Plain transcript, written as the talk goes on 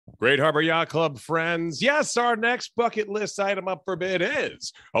Great Harbor Yacht Club friends. Yes, our next bucket list item up for bid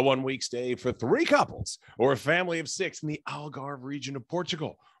is a 1-week stay for 3 couples or a family of 6 in the Algarve region of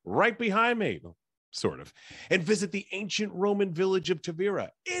Portugal, right behind me, well, sort of, and visit the ancient Roman village of Tavira.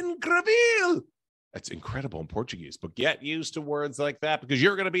 Incredible! That's incredible in Portuguese, but get used to words like that because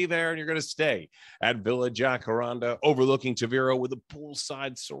you're going to be there and you're going to stay at Villa Jacaranda, overlooking Tavira with a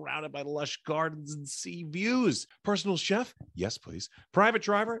poolside surrounded by lush gardens and sea views. Personal chef? Yes, please. Private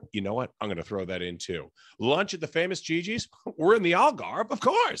driver? You know what? I'm going to throw that in too. Lunch at the famous Gigi's? We're in the Algarve, of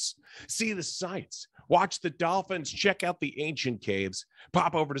course. See the sights. Watch the dolphins, check out the ancient caves,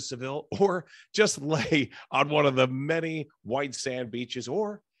 pop over to Seville, or just lay on one of the many white sand beaches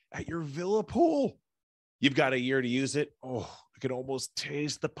or at your villa pool. You've got a year to use it. Oh, I can almost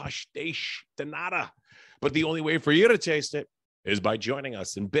taste the pastéis de nata. But the only way for you to taste it is by joining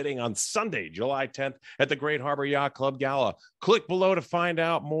us and bidding on Sunday, July 10th at the Great Harbor Yacht Club Gala. Click below to find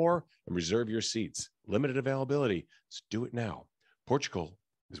out more and reserve your seats. Limited availability. Let's do it now. Portugal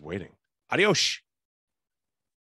is waiting. Adios.